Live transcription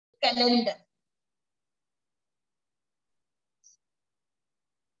calendar.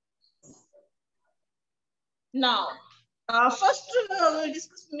 Now, first we'll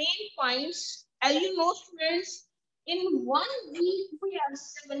discuss main points. As you know, students, in 1 week we have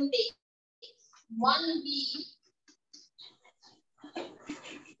 7 days. 1 week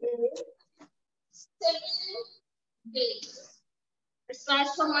is 7 days. It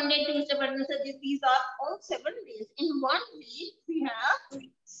starts from Monday, Tuesday, Wednesday. These are all 7 days. In 1 week we have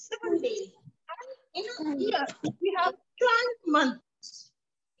 7 days. And in a year we have 12 months.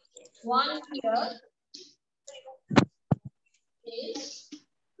 1 year is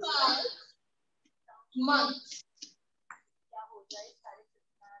 12 months.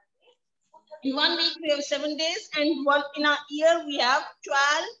 In 1 week we have 7 days, and in a year we have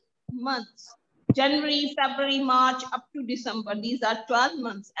 12 months. January, February, March up to December. These are 12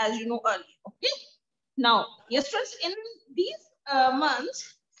 months, as you know earlier. Okay. Now, yes, friends, in these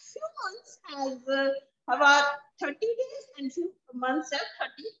months, few months have 30 days and few months have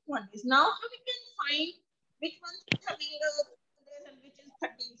 31 days. Now, how we can find which month is having days and which is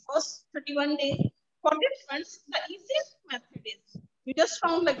 31 days? For this, friends, the easiest method is you just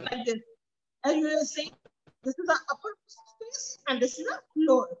found like this. As you will say, this is the upper space and this is the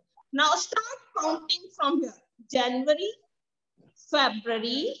lower. Now start counting from here. January,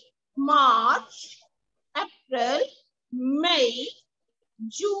 February, March, April, May,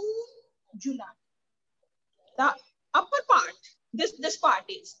 June, July. The upper part, this part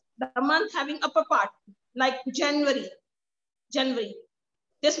is the month having upper part, like January.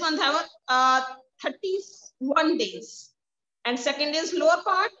 This month have 31 days. And second is lower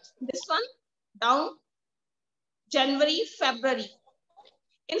part, this one down, January, February.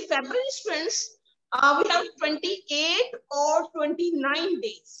 In February, friends, we have 28 or 29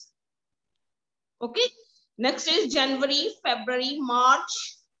 days. Okay. Next is January, February,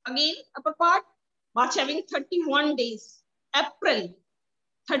 March. Again, upper part, March having 31 days. April,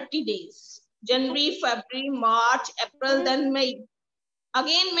 30 days. January, February, March, April, then May.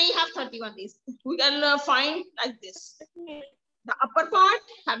 Again, May have 31 days. We can find like this. The upper part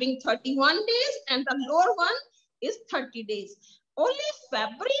having 31 days and the lower one is 30 days. Only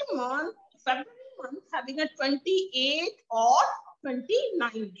February month having a 28 or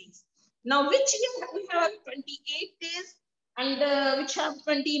 29 days. Now, which year we have 28 days and which have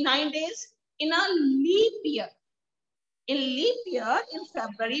 29 days? In a leap year. In leap year, in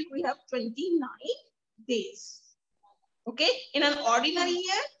February, we have 29 days. Okay. In an ordinary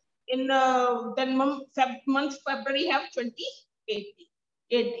year, in then month February have 28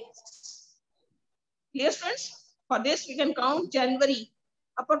 days. Clear, friends? For this, we can count January,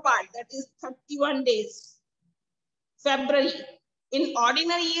 upper part, that is 31 days. February, in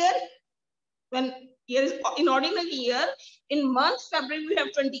ordinary year, in ordinary year, in month February, we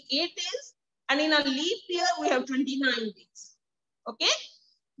have 28 days, and in a leap year, we have 29 days. Okay?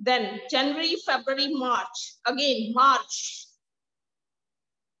 Then January, February, March. Again, March,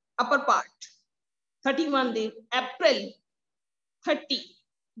 upper part, 31 days. April, 30.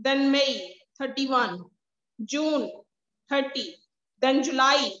 Then May, 31. June, 30. Then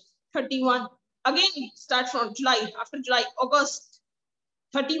July, 31. Again, start from July. After July, August,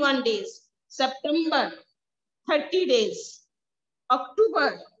 31 days. September, 30 days.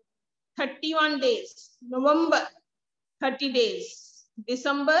 October, 31 days. November, 30 days.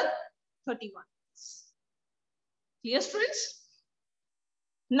 December, 31 days. Yes, friends?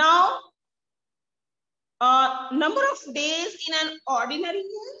 Now, number of days in an ordinary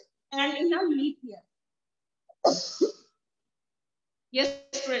year and in a leap year. Yes,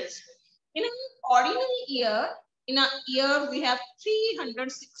 friends. In an ordinary year, in a year we have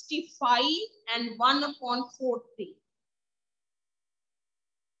 365 and 1/4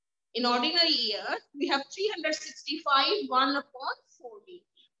 In ordinary year, we have 365, 1/4 day.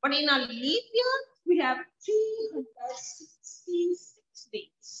 But in a leap year, we have 366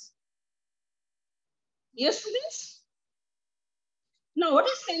 days. Yes, students? Now, what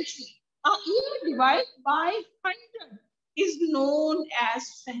is century? A year divided by 100 is known as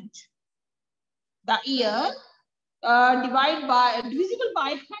century. The year divisible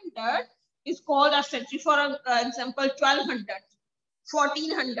by 100 is called a century. For example, 1200,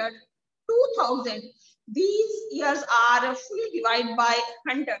 1400, 2000. These years are fully divided by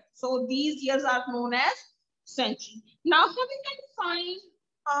 100. So these years are known as century. Now, how we can find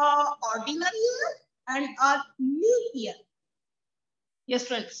ordinary year and a leap year? Yes,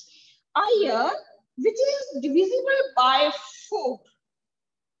 friends. A year which is divisible by 4.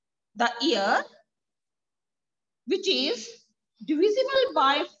 The year which is divisible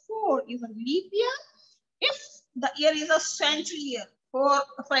by 4 is a leap year. If the year is a century year,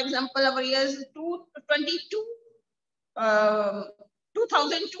 For example, our year is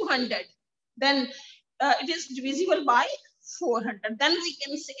 2200. Then it is divisible by 400. Then we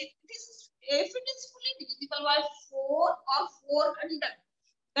can say if it is fully divisible by 4 or 400,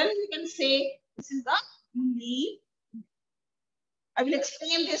 then we can say this is the leap. I will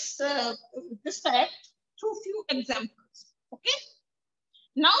explain this fact through few examples. Okay.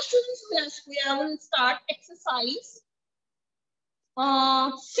 Now, students, we will start exercise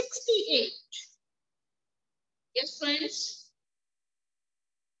 68. Yes, friends.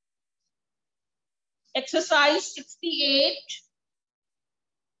 Exercise 68.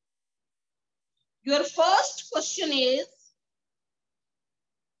 Your first question is,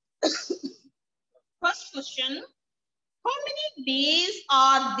 first question, how many days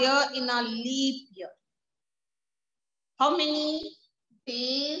are there in a leap year? How many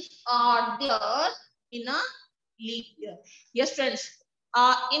days are there in a leap year? Yes, friends.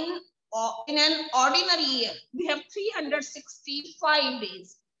 In an ordinary year, we have 365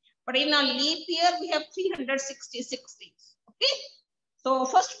 days. But in a leap year, we have 366 days. Okay. So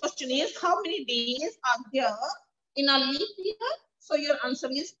first question is, how many days are there in a leap year? So your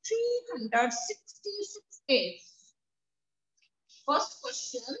answer is 366 days. First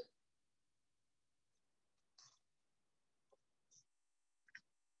question.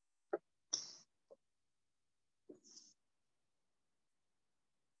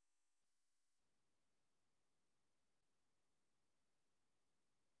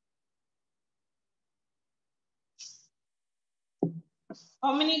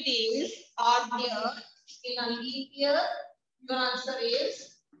 How many days are there in a leap year? Your answer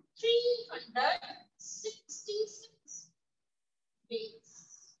is 366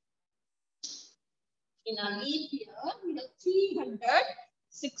 days. In a leap year, we have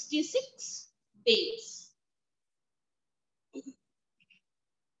 366 days.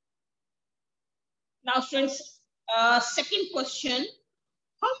 Now, friends, second question.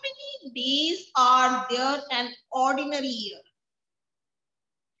 How many days are there an ordinary year?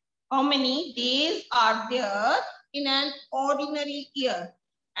 How many days are there in an ordinary year?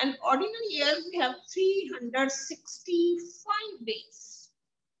 An ordinary year, we have 365 days.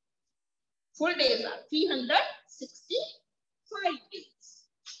 Full days are 365 days.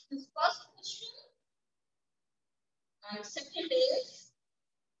 This first question. And second is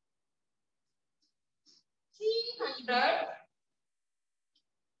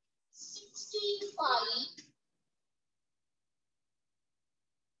 365 days.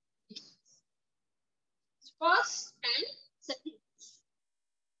 First and second.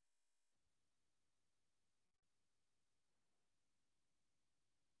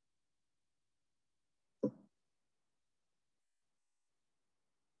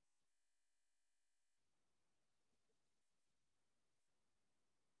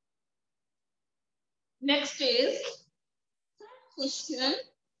 Next is third question.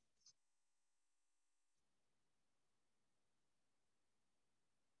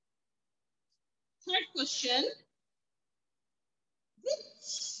 Third question.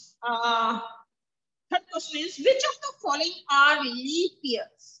 Third question is, which of the following are leap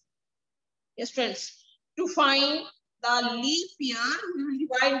years? Yes, friends. To find the leap year, we will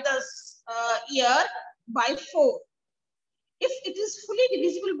divide this year by 4. If it is fully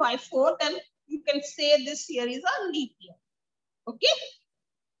divisible by 4, then you can say this year is a leap year. Okay.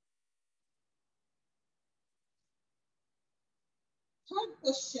 Third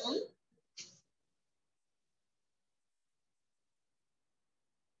question.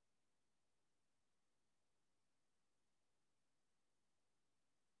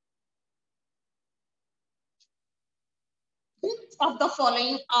 Which of the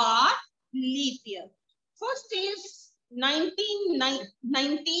following are leap year? First is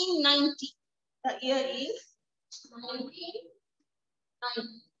 1990. The year is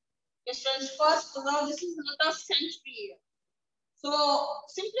 1990. Yes, friends, first, now this is not a century year. So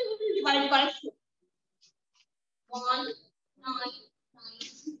simply we will divide by 4.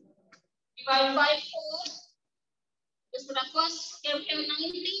 199 divide by 4. This would have first we have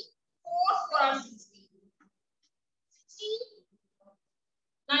 90. 4 for 60.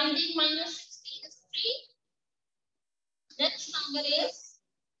 19 minus 60 is 3. Next number is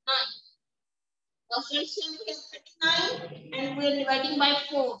 9. The first we have 39 and we are dividing by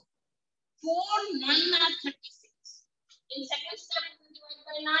 4. 4, 9 are 36. In second step, we will divide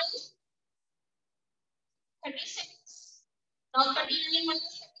by 9. 36. Now 39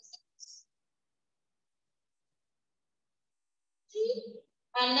 minus 36. 3.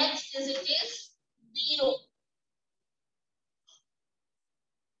 And next digit is 0.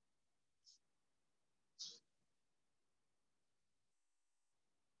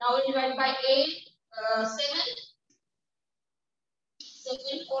 Now we divide by 8, 7.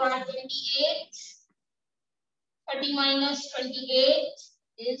 7 4 are 28. 30 minus 28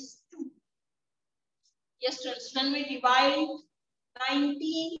 is 2. Yes, students, when we divide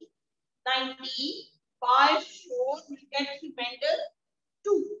 90 by 4, we get remainder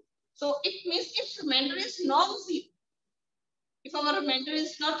 2. So it means if remainder is non-zero, if our remainder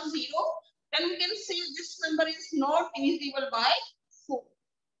is not 0, then we can say this number is not divisible by 4.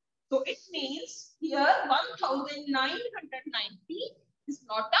 So it means here 1990 is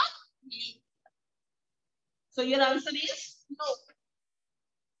not a leap. So your answer is no.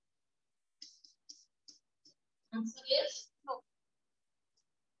 Answer is no.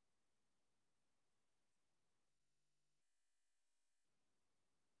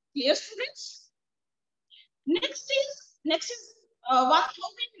 Clear, students? Next is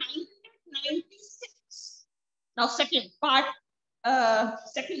 1996. Now second part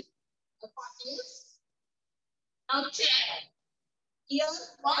is now check here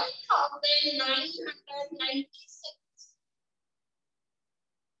 1996.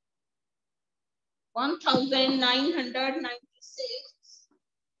 1996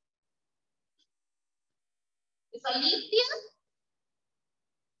 is a leap year.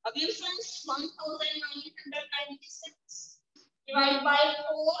 Again, friends, 1996 divided by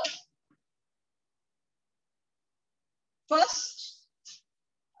 4. First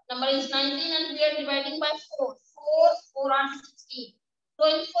number is 19 and we are dividing by 4. 4 are 16. So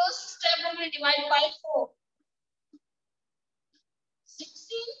in first step we will divide by 4.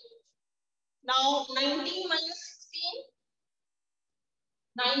 16. Now 19 minus 16.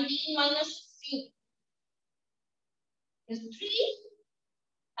 19 minus 16 is 3.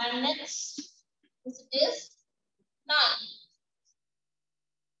 And next is 9.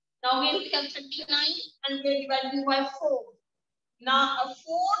 Now we have 39 and we are dividing by 4. Now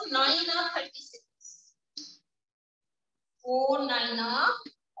 4 9 are 36. 4 9 are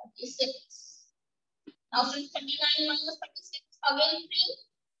 36. Now since 39 minus 36 again 3.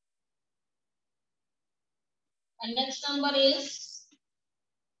 And next number is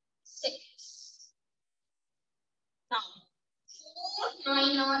 6. Now 4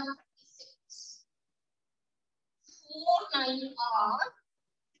 9 are 36. 4 9 are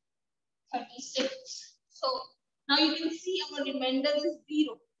 36. So now you can see our remainder is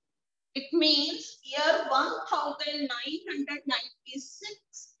 0. It means here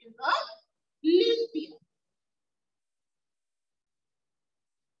 1996 is a leap year.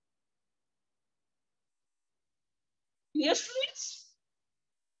 Clear, students?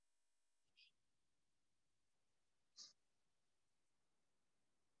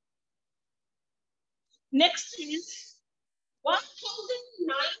 Next is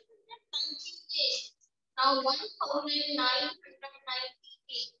 1998. Now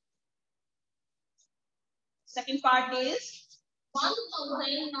 1998. Second part is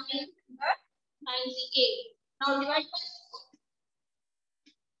 1998. Now divide by 4.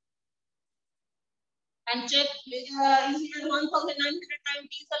 And check is here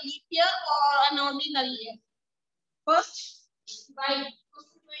 1990 is a leap year or an ordinary year. First divide by 4.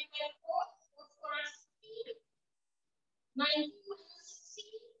 4 are 16. 19 minus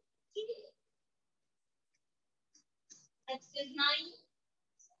 16. Next is 9.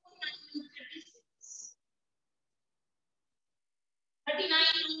 4 9 36. 39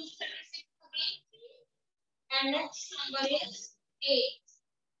 minus 36 again 3. And next number is 8.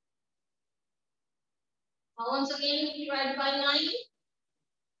 Now once again divide by 9.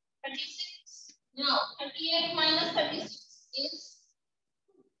 36. Now 38 minus 36 is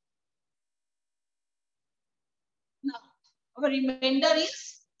 2. Now our remainder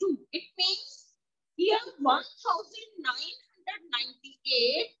is 2. It means here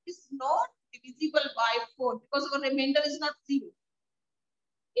 1998 is not divisible by 4 because our remainder is not 0.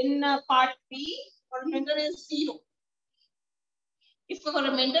 In part B, our remainder is 0. If our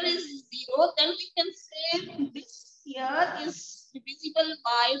remainder is 0, then we can say this here is divisible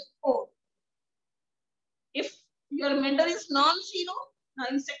by 4. If your remainder is non-zero, now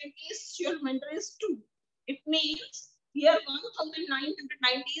in second case, your remainder is 2. It means here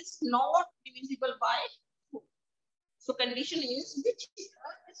 1990 is not divisible by 4. So condition is which year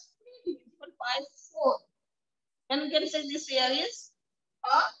is divisible by 4. Then we can say this year is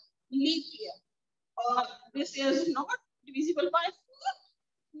a leap year, or this year is not divisible by 4.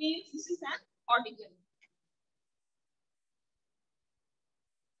 Means this is an ordinary.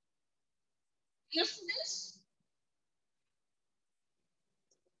 Yes, this.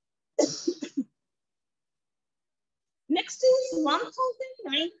 Next is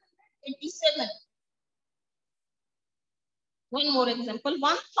 1987. One more example,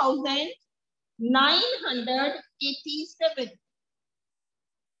 1987.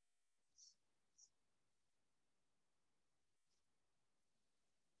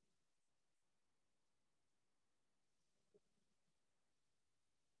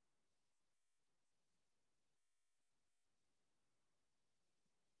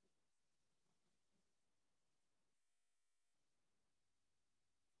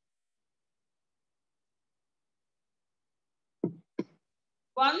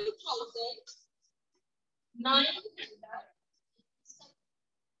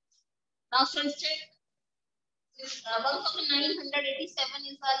 Now, students check. 1987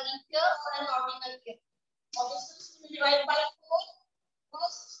 is a leap year or an ordinary year. Obviously, we divide by 4.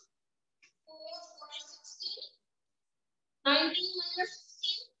 First, 4 is 16. 19 minus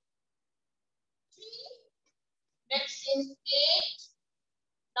 16, 3. Next is 8.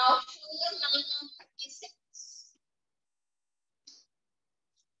 Now, 4, 9, and 36.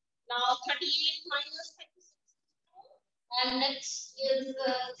 Now, 38 minus 36. And next is 7.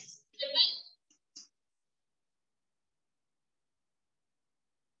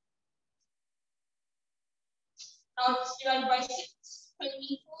 Now it's divided by 6,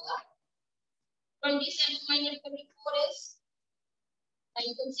 24. 27 minus 24 is, and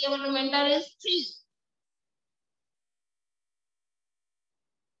you can see our remainder is 3.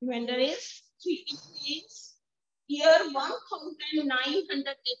 Remainder is 3. It means year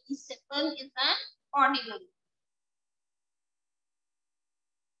 1987 is an ordinary.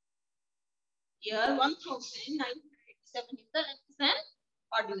 Year 1987 is an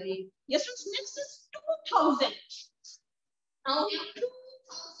ordinary. Yes, next is 2000. Now we have 2000.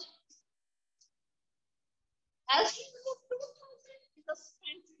 As you know, 2000 is a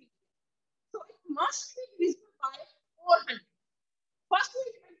century. So it must be divisible by 400. First we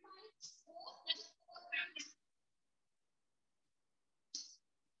divide by 4 and 400.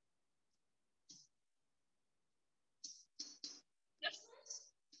 Yes,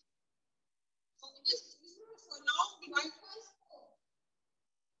 so it is divisible. So now divide by 4.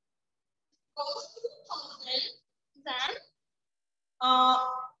 Because 2000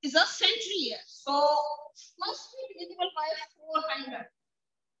 is a century year. So must be divisible by 400.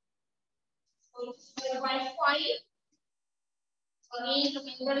 So divided by 5. Again, the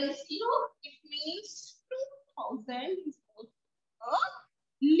remainder is 0. It means 2000 is also a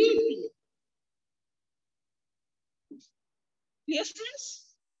leap year. Clear,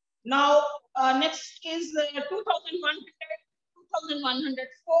 students? Now, next is 2100,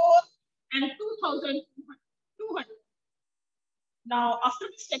 2104, and 2200. Now, after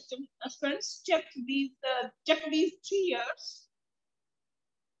this lecture, friends, check these 3 years.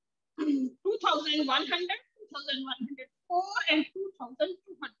 2100, 2104, and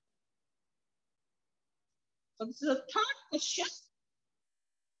 2200. So this is a third question.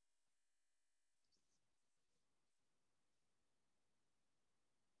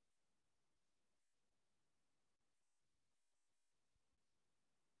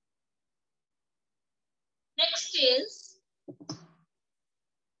 Next is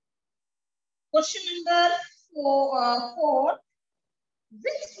question number 4.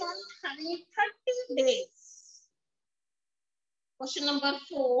 Which month having 30 days? Question number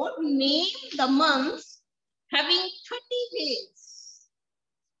 4. Name the months having 30 days.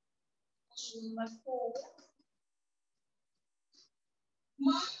 Question number 4.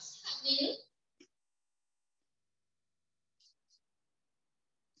 Months having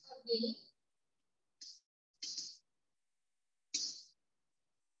 30 days.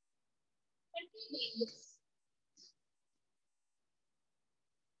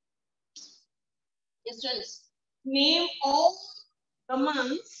 Yes, friends. Name all the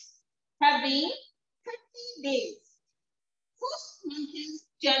months having 30 days. First month is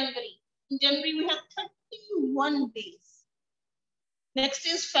January. In January, we have 31 days. Next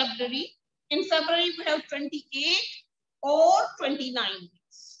is February. In February, we have 28 or 29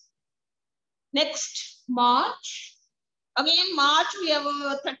 days. Next, March. Again, March, we have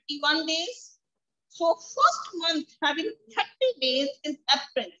 31 days. So, first month having 30 days is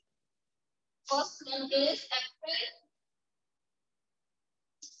April. First month is April.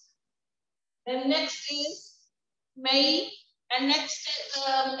 Then next is May. And next,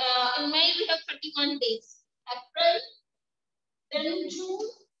 in May, we have 31 days. April. Then June.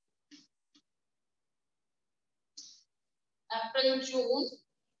 April, June.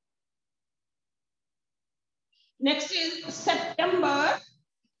 Next is September.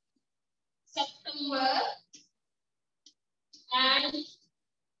 September. And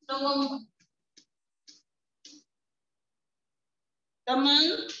November. The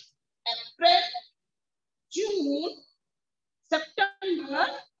month April, June,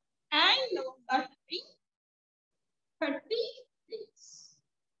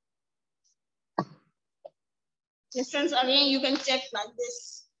 Yes, friends, again you can check like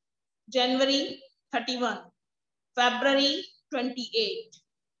this. January 31, February 28,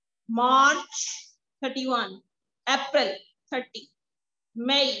 March 31, April 30,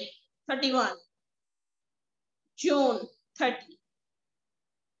 May 31, June 30.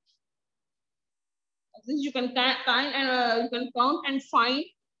 This you can you can count and find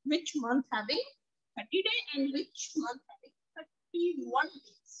which month having 30 days and which month having 31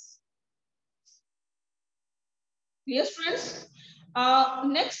 days. Yes, friends.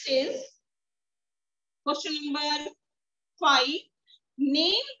 Next is question number 5.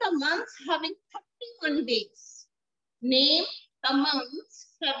 Name the months having 31 days. Name the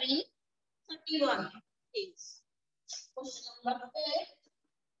months having 31 days. Question number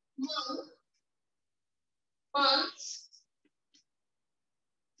 8. Months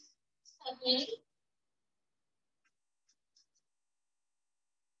having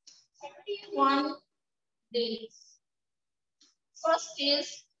 31 days. First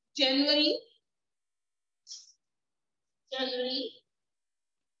is January.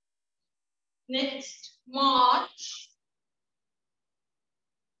 Next, March.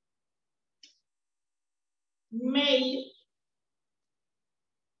 May.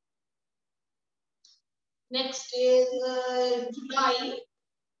 Next is July.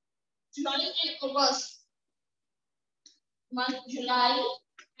 July and August. Month July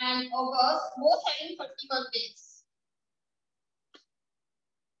and August, both having 31 days.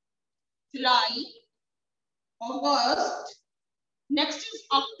 July, August. Next is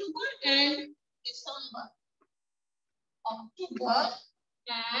October and December. October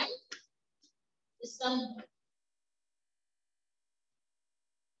and December.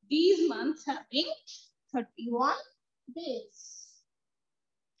 These months having 31 days.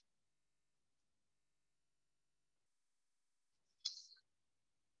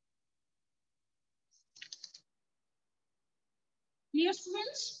 Clear,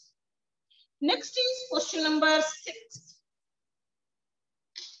 students? Next is question number 6.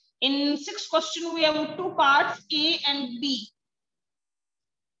 In 6th question, we have 2 parts, A and B.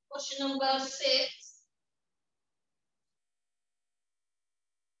 Question number 6.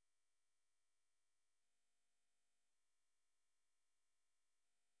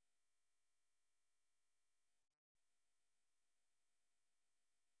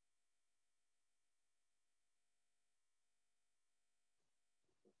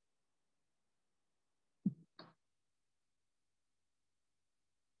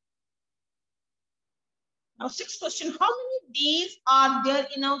 Now, 6th question, how many days are there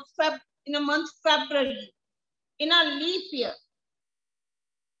in a month February? In a leap year.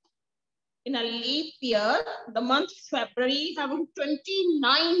 In a leap year, the month February having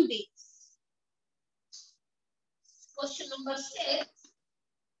 29 days. Question number 6.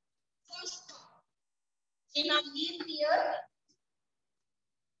 First, in a leap year,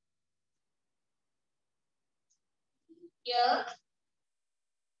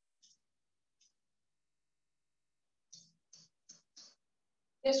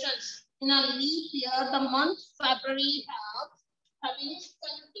 yes, friends. In a leap year, the month February having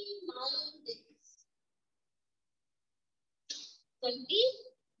 29 days.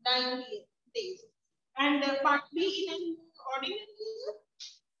 29 days. And part B in an ordinary year.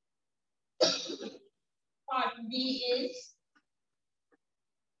 Part B is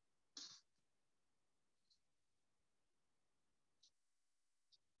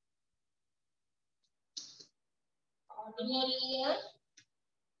ordinary year.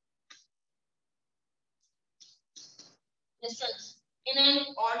 Yes, friends. In an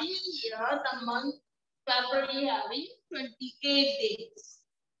ordinary year, the month February having 28 days.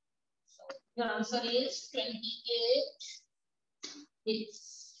 So your answer is 28 days.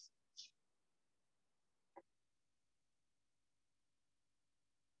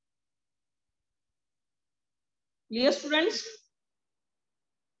 Clear, students?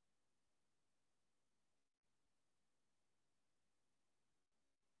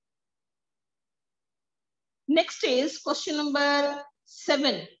 Next is question number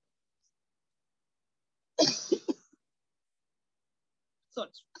 7. Sorry.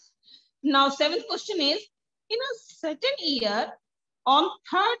 Now, 7th question is, in a certain year, on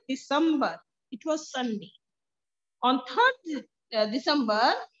 3rd December, it was Sunday. On 3rd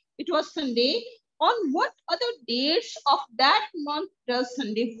December, it was Sunday. On what other dates of that month does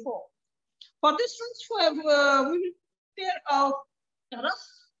Sunday fall? For this, we will prepare a rough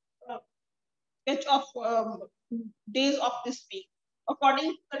sketch of days of this week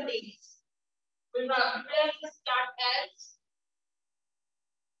according to the days. We will prepare the start as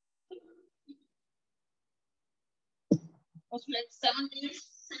also like 7 days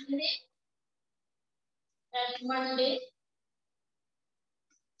Sunday. Then Monday,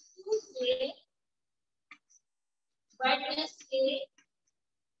 Tuesday, Wednesday,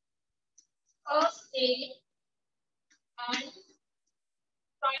 Thursday, and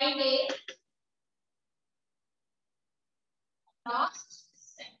Friday, last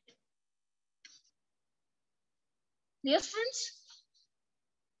Saturday. Yes, friends?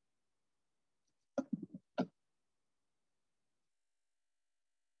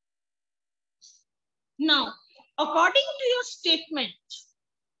 Now, according to your statement,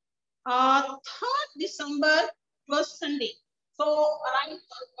 3rd December was Sunday. So, around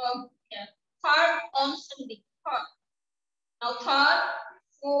 3rd on Sunday. 3rd. Now, 3rd,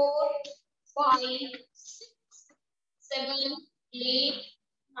 4th, 5, 6, 7, 8,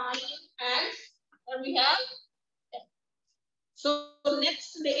 9, and what we have 10. So,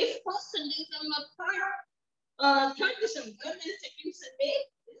 next day, if first Sunday is on the 3rd December, then second Sunday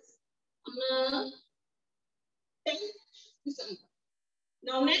is on 10th December.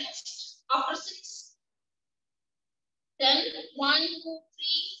 Now next, after 6, 10, 1, 2, 3,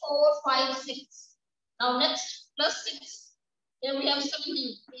 4, 5, 6. Now next, plus 6. Then we have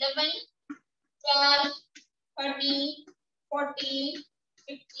 17, 11, 12, 13, 14,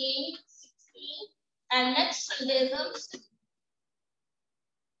 15, 16. And next Sunday is on 7.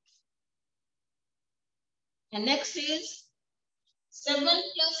 And next is 7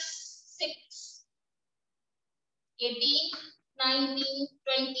 plus 6. 18, 19,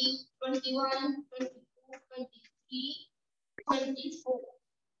 20, 21, 22, 23, 24.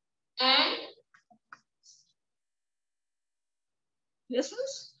 And this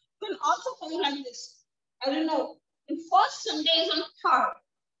is can also come like this. As you know, in first Sunday is on 3rd.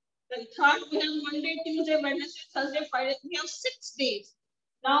 Then 3rd we have Monday, Tuesday, Wednesday, Thursday, Friday. We have 6 days.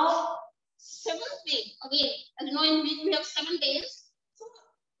 Now 7th day again. As you know, in week we have 7 days. So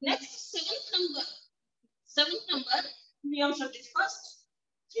next 7th number we also discussed.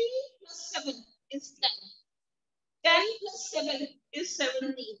 3 plus 7 is 10. 10 plus 7 is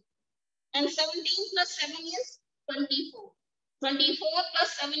 17. And 17 plus 7 is 24. 24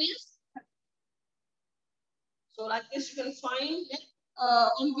 plus 7 is 30. So like this you can find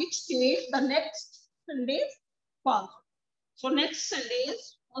on which day the next Sunday falls. So next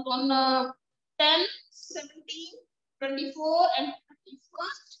Sundays was on 10, 17, 24 and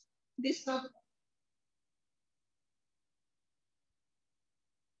 31st December.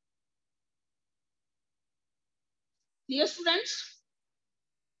 Dear students,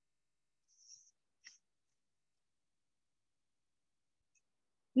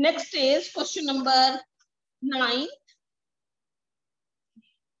 next is question number 9.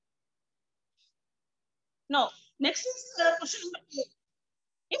 No, next is question number 8.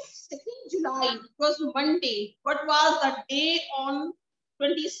 If 2nd July was Monday, what was the day on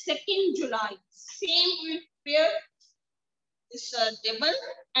 22nd July? Same we prepare this table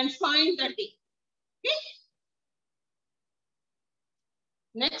and find the day. Okay.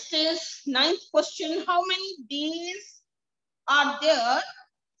 Next is 9th question. How many days are there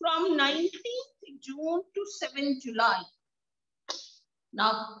from 19th June to 7th July?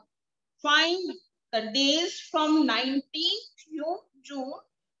 Now find the days from 19th June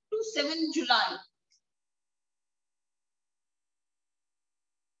to 7th July.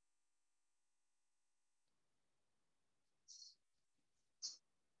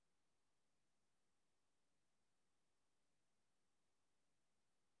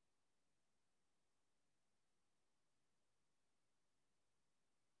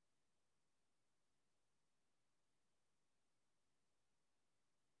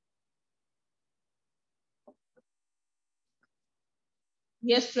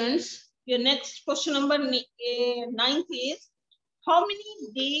 Yes, friends. Your next question number 9th is, how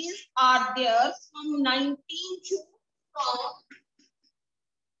many days are there from 19th June from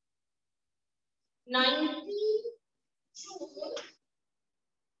 19th June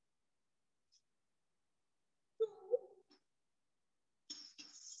to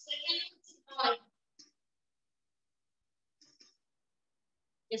 7th July?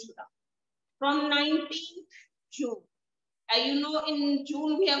 Yes, Buddha. From 19th June. You know, in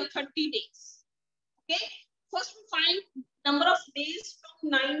June we have 30 days. Okay. First we find number of days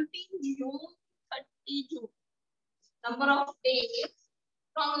from 19th June to 30 June. Number of days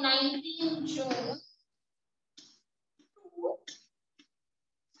from 19th June to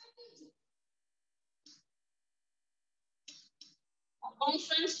 30 June.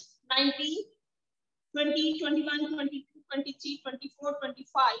 Friends, 19, 20, 21, 22, 23, 24,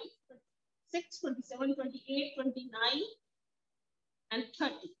 25, 26, 27, 28, 29, and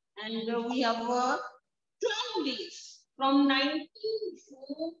 30. And we have 12 days from 19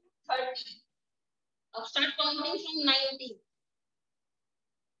 to 30. Now start counting from 19.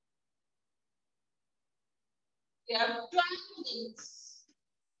 We have 12 days.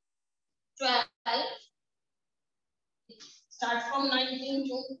 12. Start from 19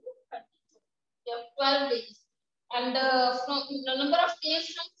 June to 32. We have 12 days. And from the number of days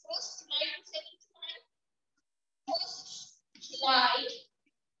from 1st July to 7th July. 1st July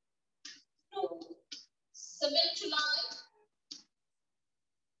to 7th July.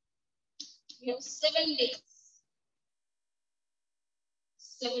 We have 7 days.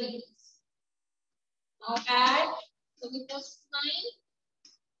 7 days. Now add 7 plus 9,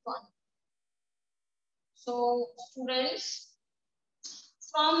 1. So students,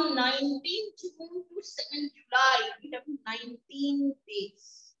 from 19 June to 7 July, we have 19 days.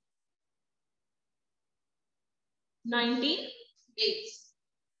 19 days.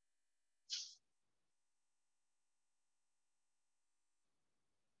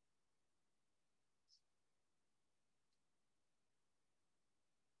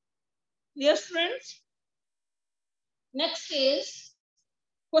 Dear friends, next is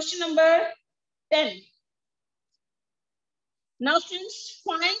question number 10. Now students,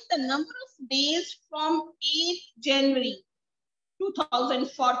 find the number of days from 8th January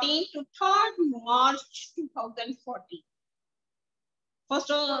 2014 to 3rd March 2014. First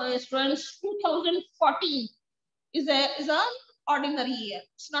of all, students, 2014 is an ordinary year.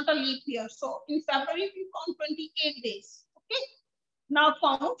 It's not a leap year. So in February, we count 28 days. Okay. Now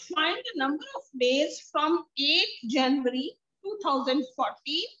find the number of days from 8th January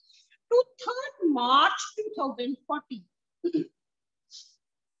 2014 to 3rd March 2014.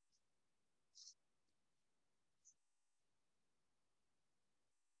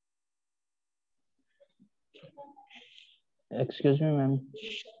 Excuse me, ma'am.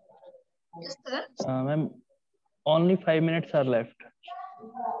 Yes, sir. Ma'am, only 5 minutes are left.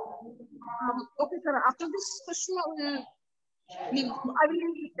 Okay, sir. After this question, I will leave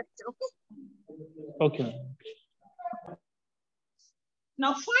the lecture. Okay. Okay.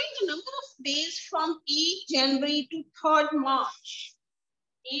 Now find the number of days from 8th January to 3rd March.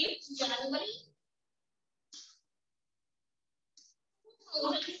 8th January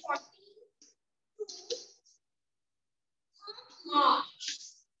 2014 to 3rd March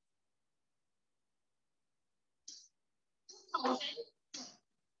 2000.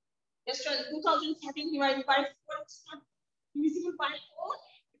 Just 2014 divided by 4, it's not divisible by 4.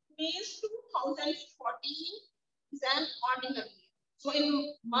 It means 2014 is an ordinary year. So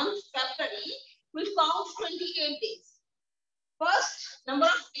in month February, we'll count 28 days. First, number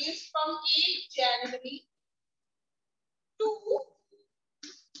of days from 8th January to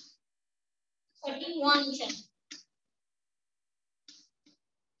 31 January.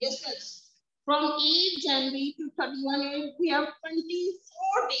 Yes, friends. From 8th January to 31 January, we have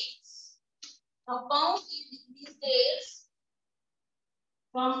 24 days. Now count these days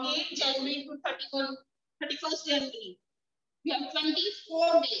from 8th January to 31st January. We have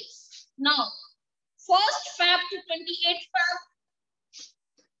 24 days. Now, 1st Feb to 28th Feb.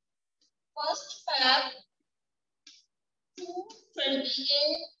 1st Feb to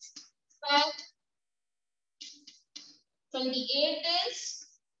 28th Feb. 28 days.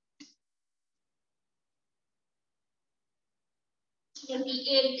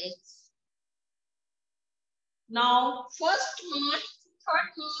 28 days. Now, 1st March to 3rd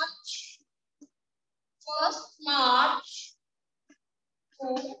March. 1st March to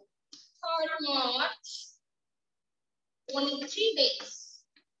 3rd March. Only 3 days.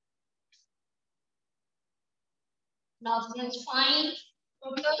 Now, let's find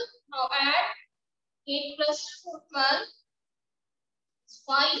total. Now, add 8 plus 4, 12.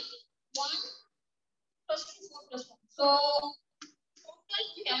 5, 1 plus 2, 4 plus 1. So, total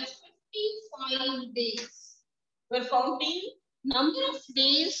we have 55 days. We're counting number of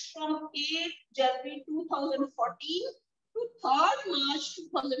days from 8th January 2014 to 3rd March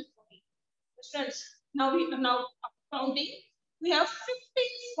 2014. Friends, now we are counting. We have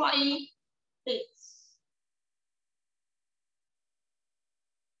 55 days.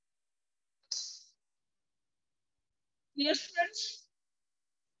 Yes, friends.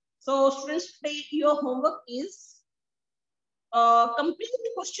 So, students, today your homework is complete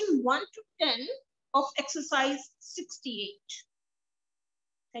question 1 to 10 of exercise 68.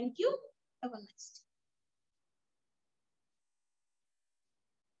 Thank you. Have a nice day.